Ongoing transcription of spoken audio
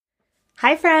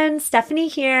Hi friends, Stephanie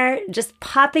here, just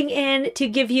popping in to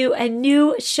give you a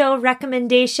new show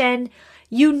recommendation.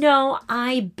 You know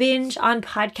I binge on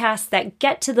podcasts that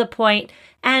get to the point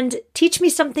and teach me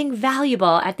something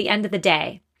valuable at the end of the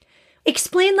day.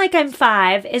 Explain Like I'm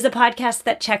 5 is a podcast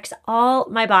that checks all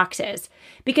my boxes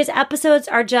because episodes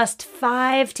are just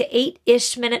 5 to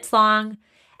 8-ish minutes long,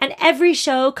 and every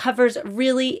show covers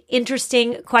really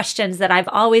interesting questions that I've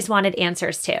always wanted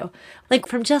answers to. Like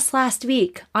from just last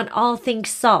week on all things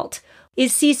salt.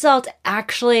 Is sea salt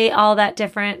actually all that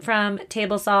different from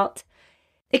table salt?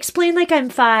 Explain Like I'm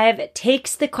 5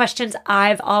 takes the questions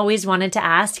I've always wanted to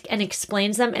ask and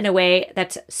explains them in a way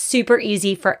that's super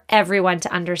easy for everyone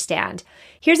to understand.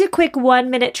 Here's a quick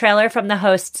 1-minute trailer from the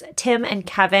hosts Tim and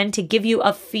Kevin to give you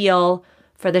a feel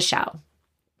for the show.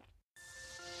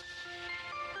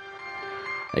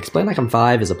 Explain Like I'm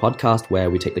 5 is a podcast where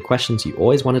we take the questions you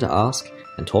always wanted to ask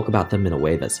and talk about them in a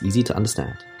way that's easy to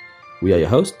understand. We are your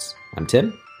hosts. I'm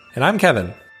Tim. And I'm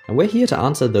Kevin. And we're here to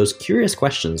answer those curious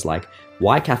questions like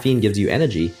why caffeine gives you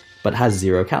energy but has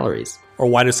 0 calories. Or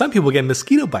why do some people get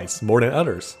mosquito bites more than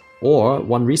others? Or,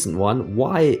 one recent one,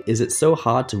 why is it so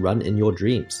hard to run in your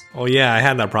dreams? Oh yeah, I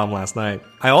had that problem last night.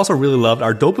 I also really loved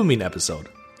our dopamine episode.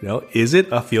 Is it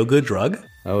a feel-good drug?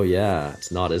 Oh yeah,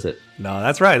 it's not, is it? No,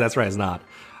 that's right, it's not.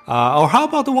 Or how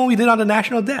about the one we did on the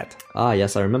national debt? Ah,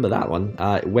 yes, I remember that one,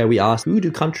 where we asked who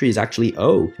do countries actually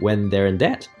owe when they're in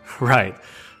debt? Right.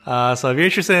 So if you're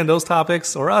interested in those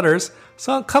topics or others,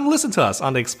 so come listen to us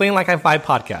on the Explain Like I'm 5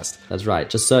 podcast. That's right.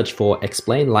 Just search for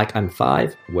Explain Like I'm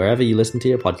 5 wherever you listen to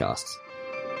your podcasts.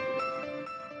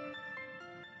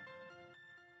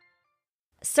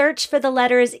 Search for the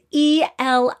letters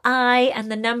ELI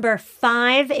and the number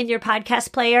 5 in your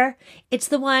podcast player. It's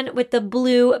the one with the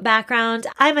blue background.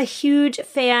 I'm a huge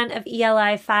fan of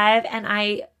ELI 5, and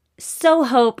I so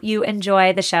hope you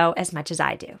enjoy the show as much as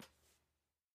I do.